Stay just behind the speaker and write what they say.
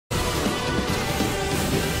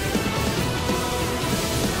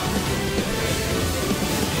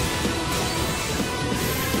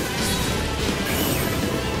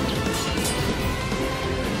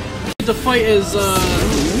To fight as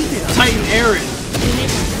Titan Eren.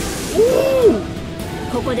 Ooh!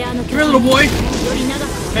 Come here, little boy.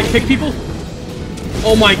 Can I kick people?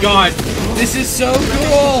 Oh my god, this is so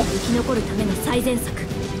cool!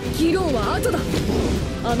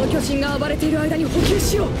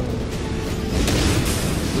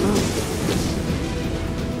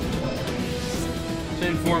 To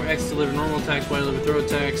inform X to deliver normal attacks, Y to deliver throw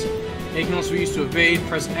attacks. It can also be used to evade.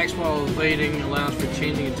 Press X while evading allows for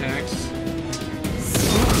changing attacks.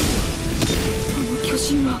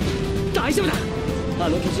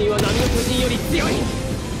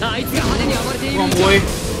 Come on, boy.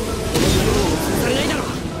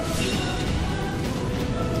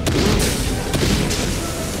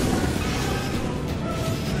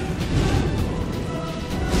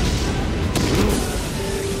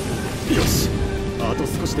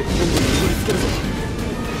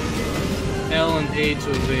 L and A to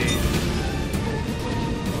evade.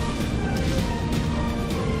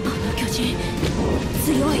 I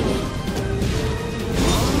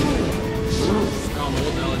don't know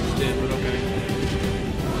what the hell I just did, but okay.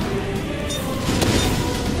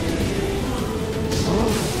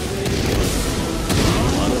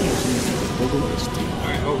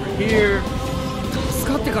 Alright, over here.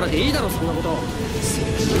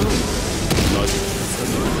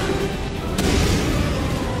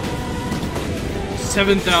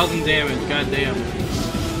 7,000 damage, goddamn.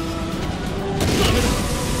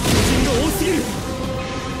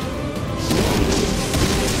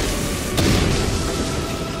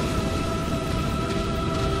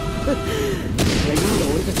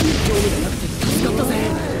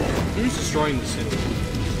 Who's destroying the city?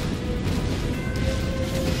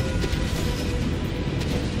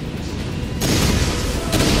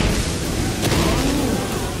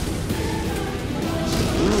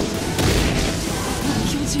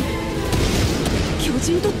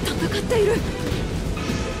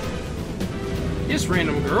 Yes,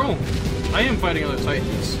 random girl. I am fighting other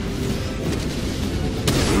titans.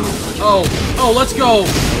 Oh, let's go!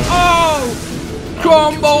 Oh!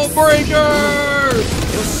 Combo breaker!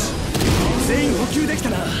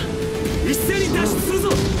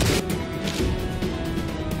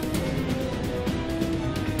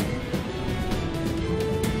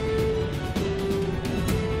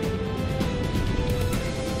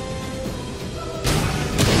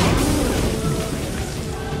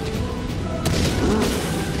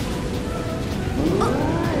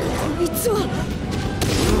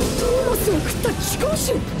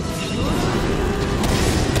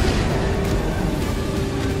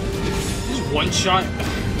 One shot?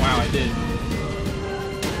 Wow, I did.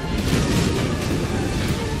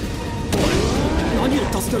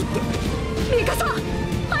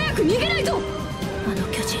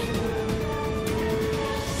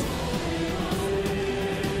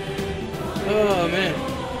 Oh man.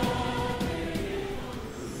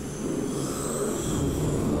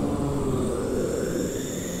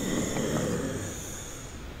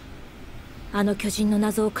 A巨人の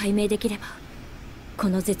謎を解明できれば、こ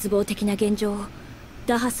の絶望的な現状を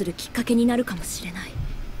打破するきっかけになるかもしれない。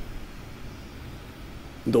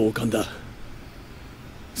同感だ。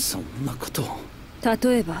そんなことを。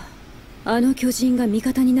例えば巨人が味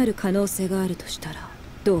方になる可能性があるとしたら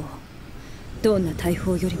どう？どんな大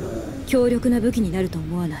砲よりも強力な武器になると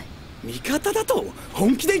思わない？味方だと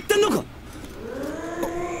本気で言ってんのか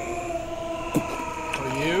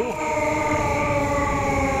Are you?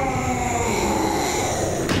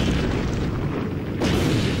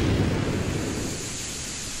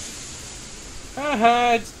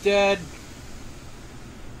 Haha, it's dead.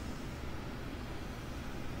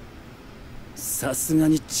 さすが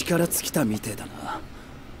に力尽きたみてえだな。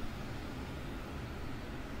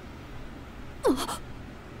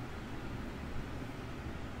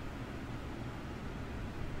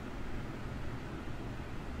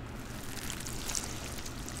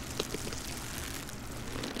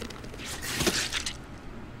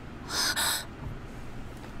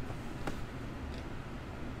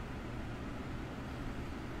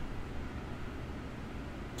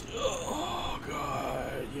Oh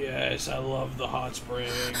god, yes, I love the hot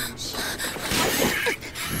springs.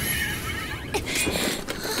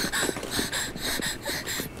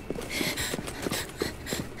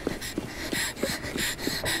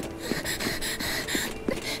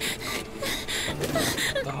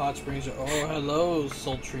 The hot springs are... Oh, hello,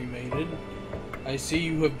 sultry maiden. I see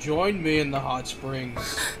you have joined me in the hot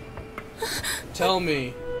springs. Tell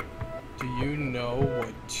me, do you know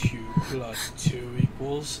what 2 + 2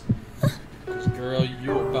 equals? Because, girl,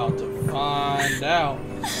 you're about to find out.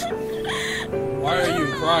 Why are you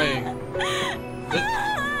crying?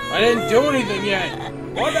 I didn't do anything yet!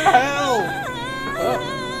 What the hell?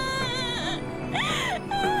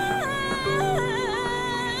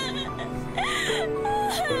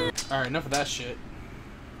 Alright, enough of that shit.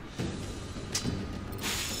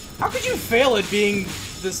 How could you fail at being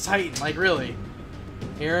this Titan? Like, really?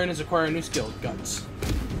 Eren is acquiring a new skill, Guts.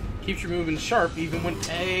 Keeps your movement sharp even when...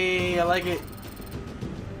 Hey, I like it.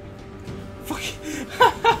 Fuck.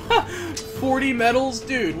 40 medals?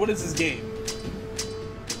 Dude, what is this game?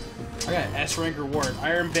 I got an S rank reward.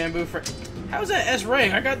 Iron Bamboo for... How's that S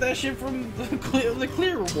rank? I got that shit from the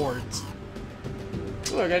clear rewards.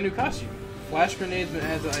 Ooh, I got a new costume. Flash grenades been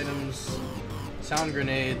added to items. Sound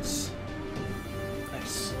grenades.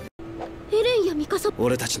 Nice. エレンやミカサ。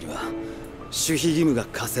俺たちには守秘義務が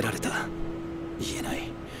課せられた。言えな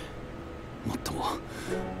い。もっとも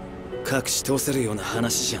隠し通せるような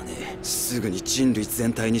話じゃねえ。すぐに人類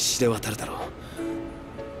全体に知れ渡るだろう。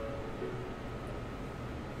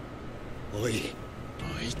おい、あ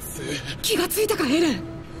いつ。気がついたかエレン。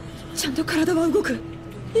ちゃんと体は動く。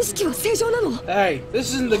意識は正常なの。Hey,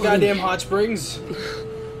 this isn't the goddamn hot springs.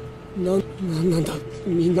 なんだ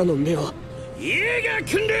みんなの目は。家が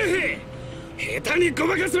訓練兵。下手にご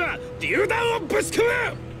まかすは榴弾をぶち込む。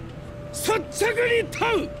率直に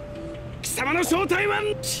問う。貴様の正体は。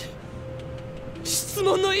質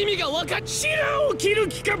問の意味が分かっ。白を切る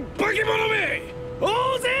気か化け物め。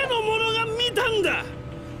大勢の者が見たんだ。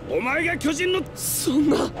お前が巨人の。そん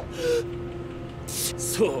な。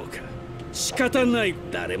そうか。仕方ない。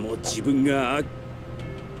誰も自分が。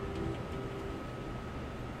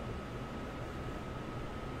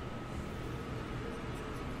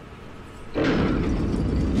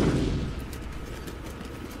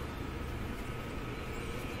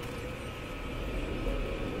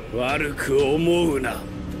悪く思うな。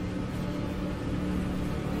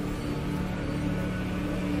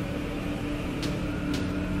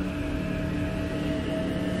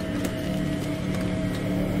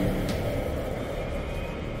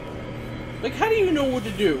Like, how do you know what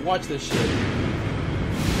to do? Watch this shit.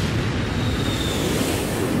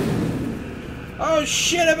 Oh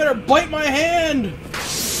shit, I better bite my hand!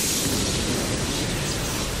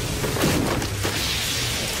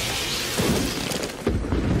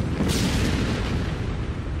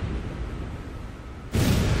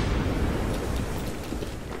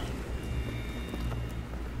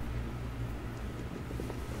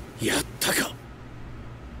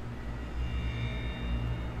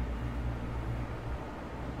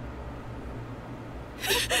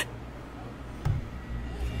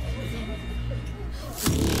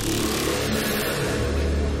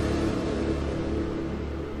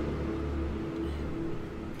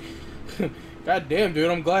 God damn, dude,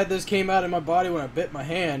 I'm glad this came out in my body when I bit my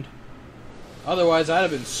hand. Otherwise, I'd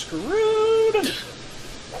have been screwed! エ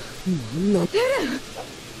レン、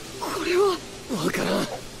これは。わからん。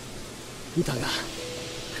だが、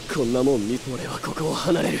こんなもん見、俺はここを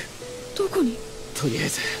離れる。どこに？とりあえ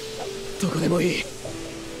ず、どこでもいい。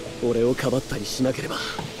俺をかばったりしなければ、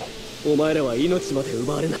お前らは命まで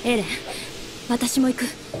奪われない。エレン、私も行く。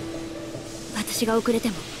私が遅れて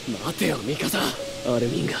も。待てよ、ミカサ。アル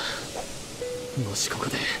ミンが。もしここ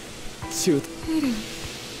でエレン、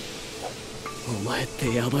お前っ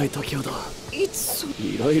てヤバい時ほど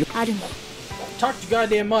いろいろアルミン Talk too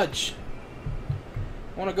goddamn much.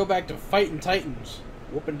 I wanna go back to fighting Titans,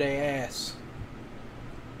 whooping their ass.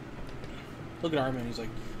 Look at Armin, he's like,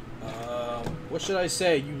 what should I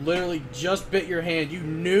say? You literally just bit your hand. You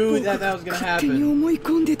knew that was gonna happen.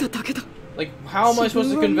 Like, how am I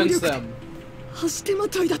supposed to convince them?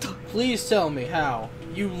 Please tell me how.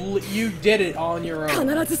 You did it on your own.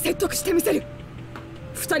 必ず説得してみせる。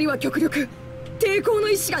二人は極力抵抗の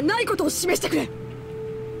意志がないことを示してくれ。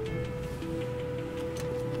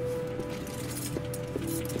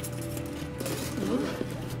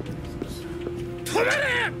止めれ。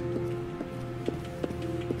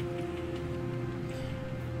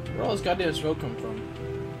 Where all this goddamn smoke come from?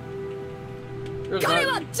 彼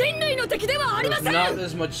は人類の敵ではありません。 Not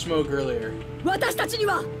this much smoke earlier. 私たちに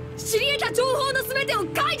は知り得た情報のすべてを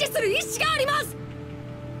開示する意思があります。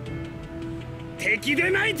敵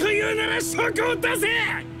でないというなら証拠を出せ。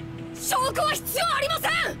証拠は必要ありませ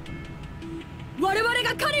ん。我々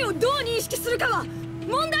が彼をどう認識するかは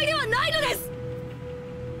問題ではないのです。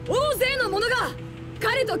大勢の者が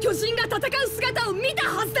彼と巨人が戦う姿を見た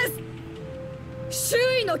はずです。周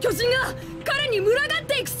囲の巨人が彼に群がっ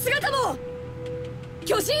ていく姿も。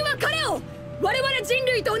巨人は彼を我々人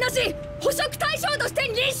類と同じ捕食対象として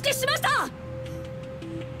認識しました。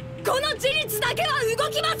この事実だけは動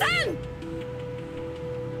きません。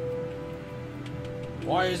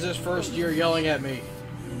 Why is this first year yelling at me?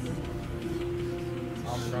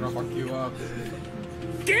 I'm gonna fuck you up.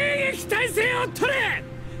 迎撃態勢を取れ。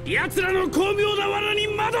奴らの巧妙な罠に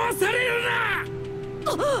惑わされるな。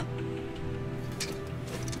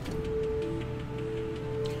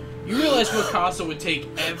You realize Mikasa would take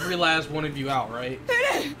every last one of you out, right?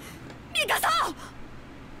 ミカサ。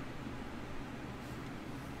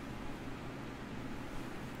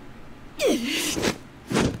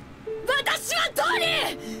私はトニ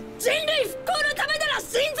ー、人類復興のためなら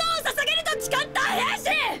心臓を捧げると誓った兵士。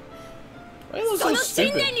その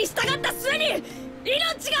信念に従った末に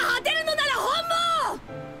命が果てるのなら本望。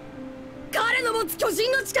彼の持つ巨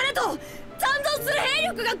人の力と賛同する兵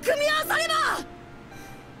力が組み合わされば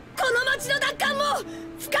この町の奪還も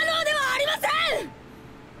不可能ではありません。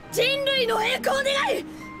人類の栄光を願い、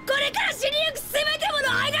これから死にゆく全ても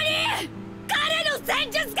の間に彼の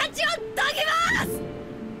戦術価値を解きま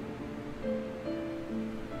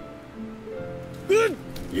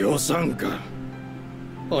す。予算か。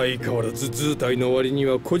相変わらず図体の割に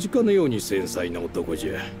は小鹿のように繊細な男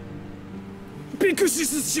じゃ。ピクシ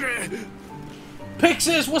ス司令。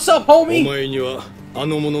Pixis, what's up, homie? お前にはあ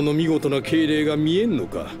の者の見事な敬礼が見えんの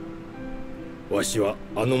か。わしは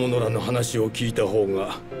あの者らの話を聞いた方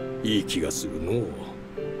がいい気がするのう。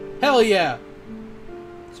Hell yeah!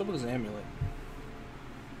 So what is an amulet?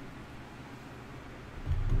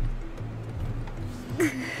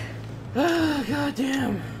 Ah,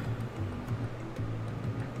 goddamn.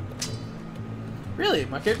 Really?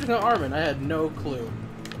 My character's not Armin. I had no clue.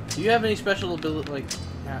 Do you have any special ability, like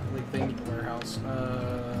thing at the warehouse?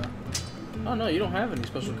 Oh no, you don't have any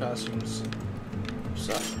special costumes.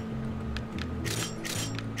 Suck.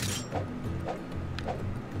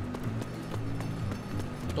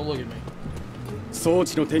 Don't look at me.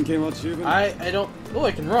 I don't. Oh,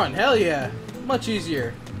 I can run. Hell yeah. Much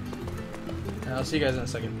easier. I'll see you guys in a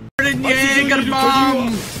second. Jaeger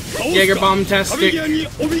bomb! Jaeger bomb tastic.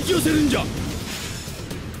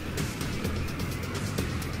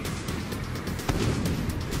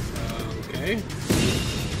 Okay.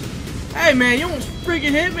 Hey man, you almost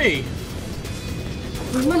freaking hit me!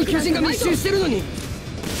 こんなに巨人が密集してるのに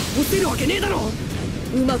落ちるわけねえだろ。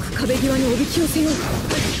うまく壁際におびき寄せよう。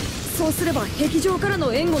そうすれば壁上から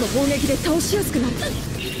の援護の砲撃で倒しやすくなる。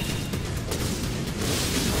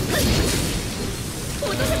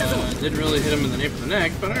Didn't really hit him in the nape of the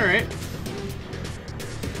neck, but alright.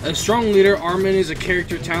 A strong leader, Armin is a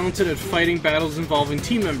character talented at fighting battles involving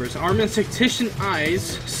team members. Armin's Tactician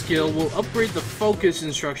Eyes skill will upgrade the focus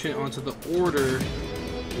instruction onto the order.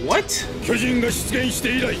 What? 巨人が出現し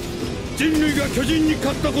て以来、人類が巨人に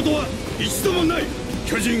勝ったことは一度もない。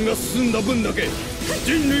巨人が進んだ分だけ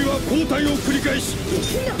人類は後退を繰り返し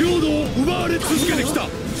領土を奪われ続けてきた。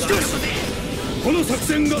しかしこの作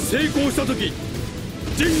戦が成功した時、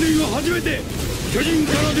人類は初めて巨人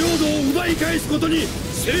から領土を奪い返すことに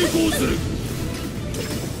成功する。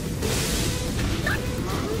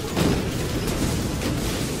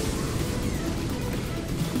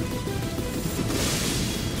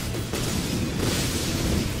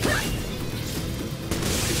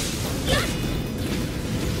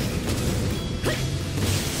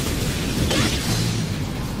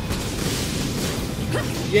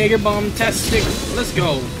Jaeger bomb test stick. Let's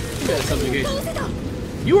go.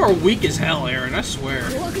 You are weak as hell, Eren. I swear.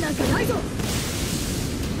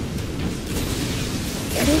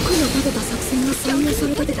 僕の立てた作戦が採用さ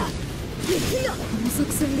れたけど、この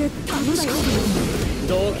作戦で楽しかった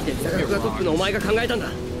の。同期で座学がトップのお前が考えたんだ。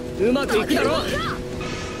うまくいくだろう。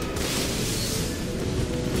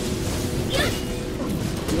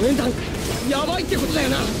分断やばいってことだよ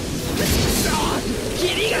な。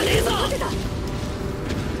キリがねえぞ。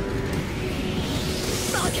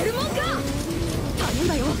負けるもんか。頼ん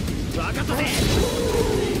だよ。分かったぜ。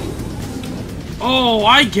Oh,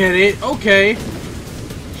 I get it. Okay.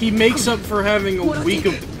 He makes up for having a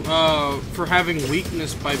for having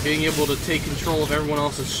weakness by being able to take control of everyone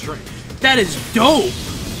else's strength. That is dope.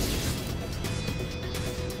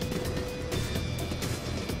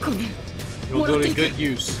 You'll do it in good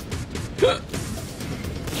use.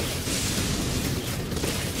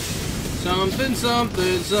 Something,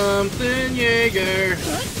 something, something, Jaeger.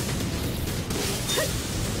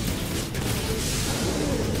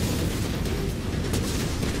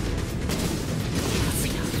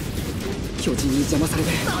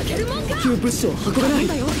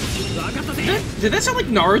 Did that sound like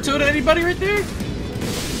Naruto to anybody right there?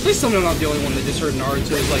 Please tell me I'm not the only one that just heard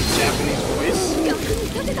Naruto's like Japanese voice.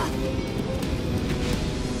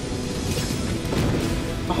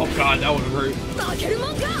 Oh god, that would hurt.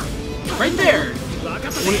 Right there!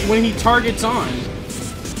 When he targets on.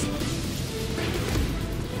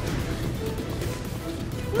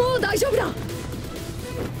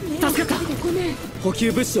 助かった。ごめん。補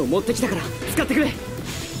給物資を持ってきたから使ってくれ。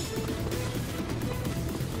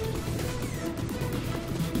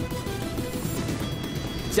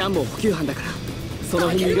ジャンも補給班だからその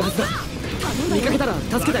辺にいるはずだ。見かけたら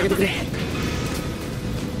助けてあげてくれ。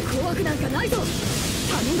怖くなんかないぞ。頼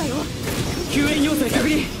んだよ。救援要請確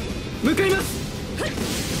認。向かいます。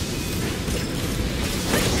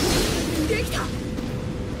できた。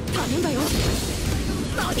頼んだよ。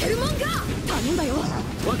負けるもんか。頼んだよ。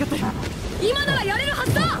分かったよ。今ならやれるは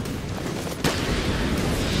ずだ。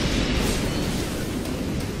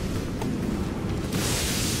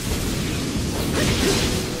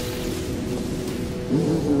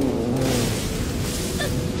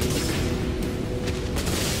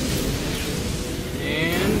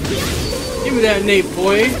Give me that Nate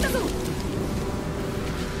boy.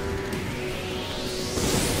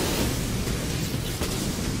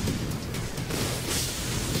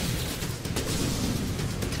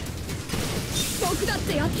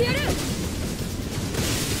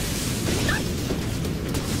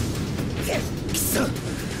くそ、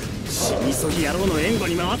死に急ぎ野郎の援護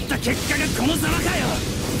に回った結果がこのざまかよ。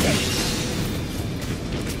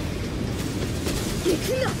行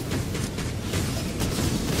くんだ。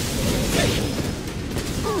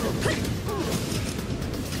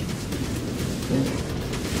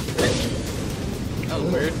That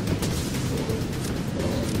was weird.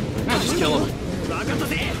 No, just kill him.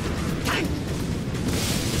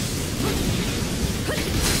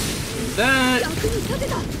 That. 役に立て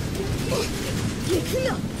た。行くん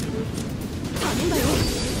だ。頼んだよ。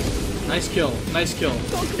 Nice kill. Nice kill.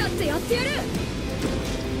 僕だってやってやる。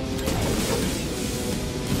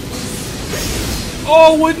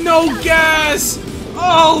 Oh, with no gas!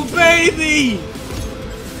 Oh, baby!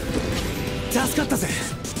 助かったぜ。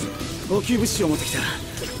補給物資を持ってきた。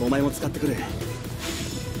お前も使ってくれ。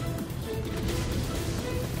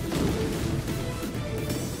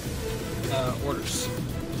Orders.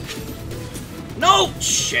 No!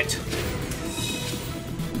 Shit!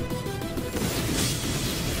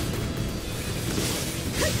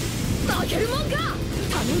 負けるもんか。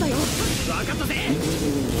頼んだよ。分かったぜ。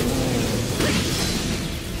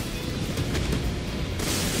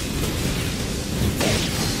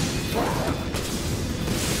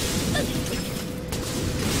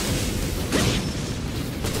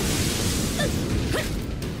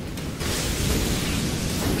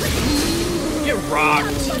Get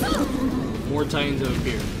rocked! More Titans have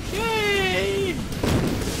appeared. Yay! あ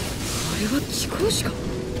れは地高しか。こ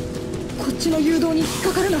っちの誘導に引っ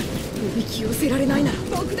かからない。おびき寄せられないなら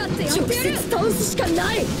僕だってやってやる。直接倒すしか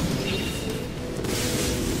ない。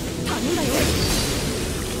頼んだよ。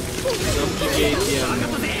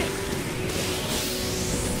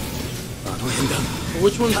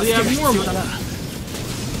 Which ones do they have normal?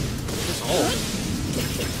 That's all.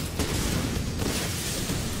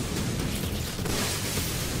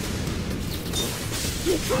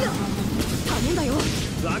 行くんだ。頼んだよ。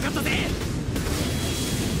分かったぜ。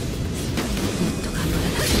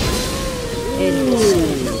エレンの視界に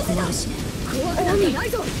困るしね。怖くなんかない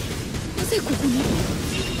ぞ。なぜここに。や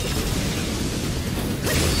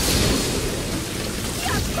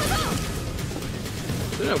ったぞ。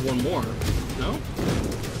 Should have one more. No?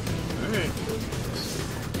 Alright.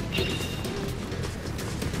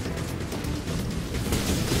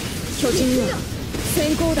 巨人には閃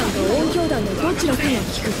光弾と音響弾のどちらかが効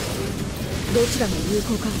く。どちらが有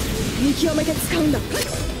効か見極めて使うんだ。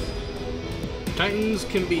 Titans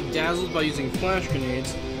can be dazzled by using flash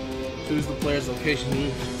grenades. Choose the player's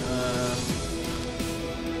location.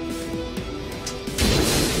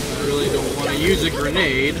 I really don't want to use a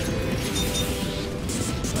grenade.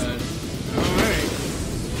 But, alright.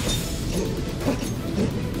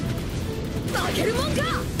 負けるもんか。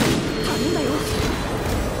頼んだよ。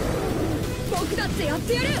僕だってやっ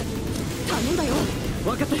てやる。頼んだよ。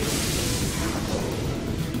分かったよ。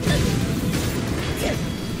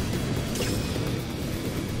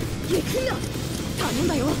行くんだ。頼ん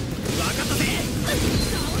だよ。分かったぜ。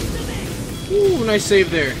 Ooh, nice save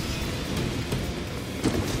there.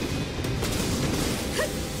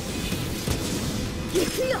 行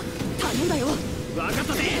くんだ。頼んだよ。分かっ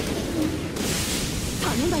たぜ。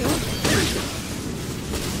頼んだよ。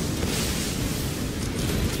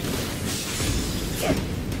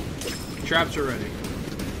 Traps are ready.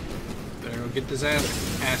 Better go get this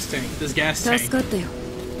this gas tank. 助かったよ。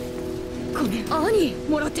ごめん、兄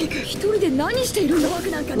もらっていく。一人で何しているんだ。怖く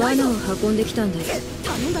なんかないぞ。罠を運んできたんだよ。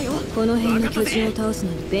頼んだよ。この辺の巨人を倒す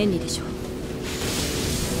のに便利でしょ。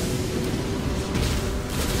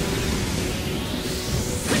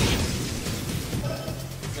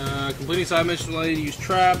 Completing side missions will allow you to use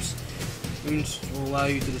traps. Moons will allow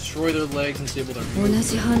you to destroy their legs and disable their 同 movement.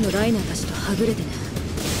 じ班のライナーたちとはぐれてね。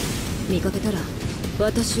見かけたら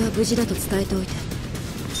私は無事だと伝えておいて。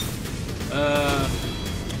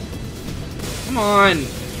Come on.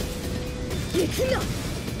 行くんだ。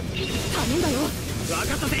頼んだよ。分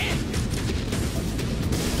かったぜ。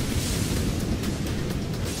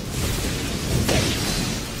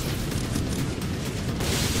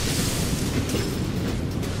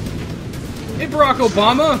Hey, Barack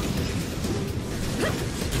Obama.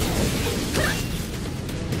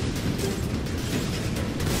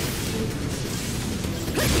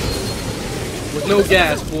 With no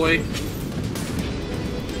gas, boy.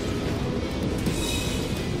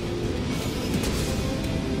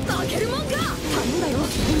 負けるもんか。頼んだよ。怖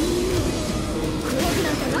く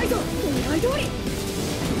なんかないぞ。狙い通り。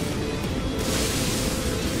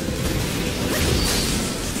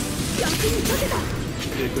逆に立てた。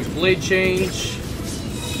 Get a quick blade change.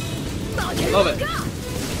 負けるも Love ん it. か。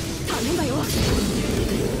頼んだよ。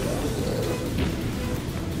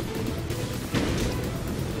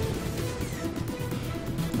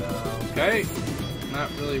 Okay. Not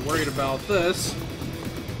really worried about this.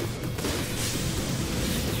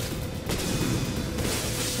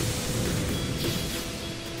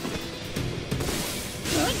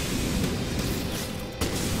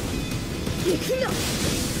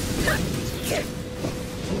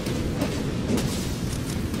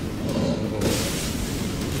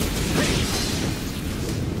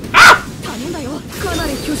 Ah! 頼んだよ。かな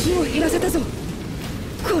り巨人を減らせたぞ。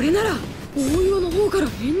これなら大岩の方から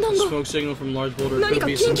縁談が。 Smoke signal from large boulder. Could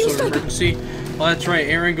be some sort of emergency. Oh, that's right.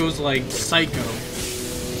 Eren goes like psycho.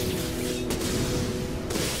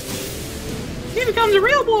 He becomes a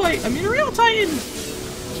real boy. I mean, a real titan.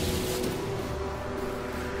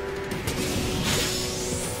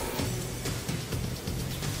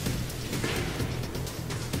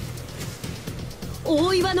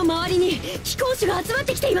 大岩の周りに貴公子が集まっ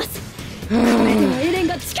てきています。これではエレン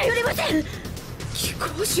が近寄れません。貴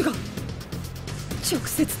公子が直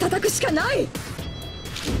接叩くしかない。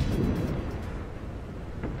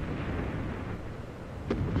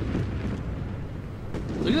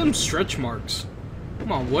 Look at them stretch marks.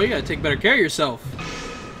 Come on, boy. You gotta take better care of yourself.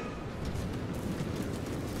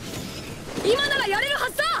 今ならやれるは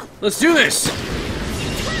ずだ。 Let's do this.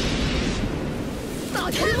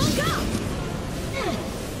 負けるもんか。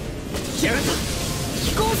来やがった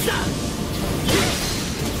飛行士だ。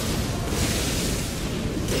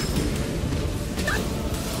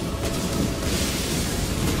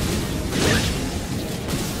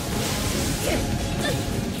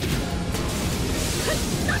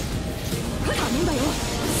頼んだよ。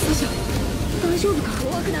サシャ、大丈夫か。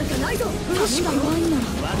怖くなんかないぞ。もし怖いなら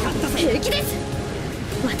分かったぜ。平気です。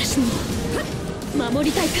私にも守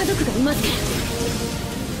りたい家族がいますから。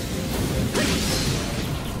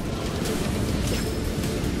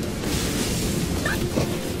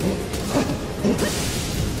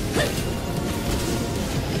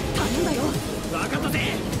 頼んだよ。分かったぜ。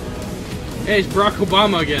 Hey, it's Barack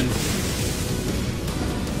Obama again.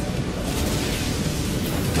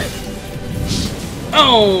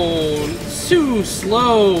 Oh, too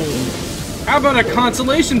slow. How about a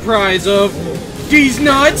consolation prize of these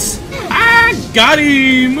nuts? I got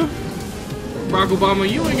him. Barack Obama,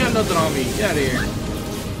 you ain't got nothing on me. Get out of here.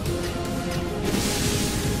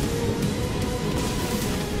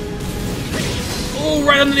 Oh,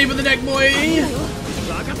 right on the nape of the neck, boy.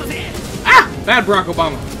 分かったぜ。 Ah, bad Barack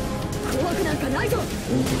Obama. 怖くなんかないぞ。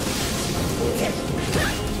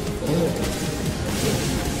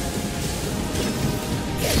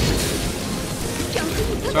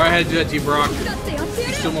 Sorry I had to do that to you, Brock. だってやってや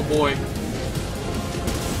You're る。 still my boy.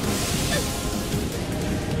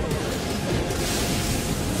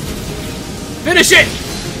 Finish it!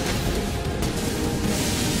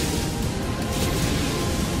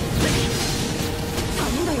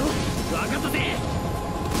 頼んだよ。分かったぜ。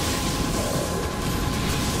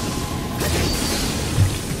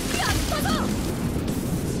やったぞ。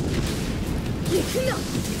行くんだ。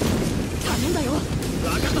頼んだよ。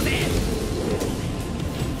分かったぜ。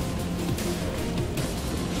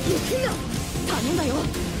行くんだ。頼んだよ。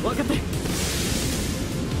分かった。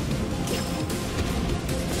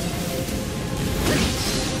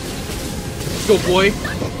 Let's go, boy.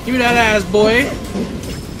 Give me that ass, boy.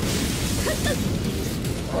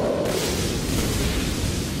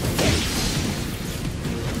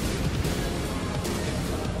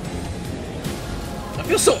 I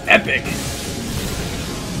feel so epic.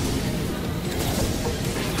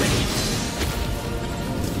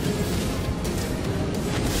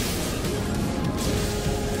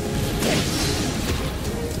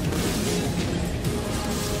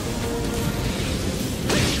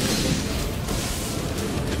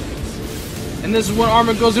 And this is when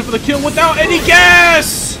Armin goes in for the kill without any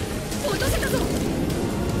gas! 落とせたぞ。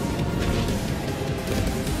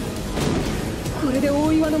これで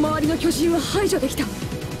大岩の周りの巨人は排除できた。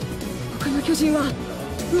他の巨人は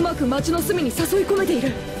うまく町の隅に誘い込めてい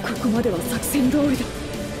る。ここまでは作戦通りだ。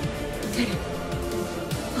エレン、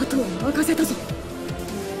あとは任せたぞ。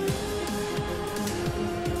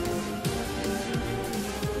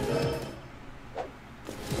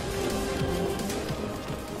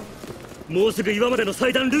もうすぐ岩までの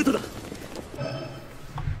祭壇ルートだ。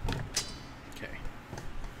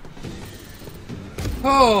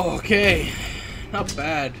Oh, okay. Not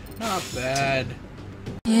bad. Not bad.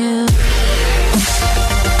 Yeah.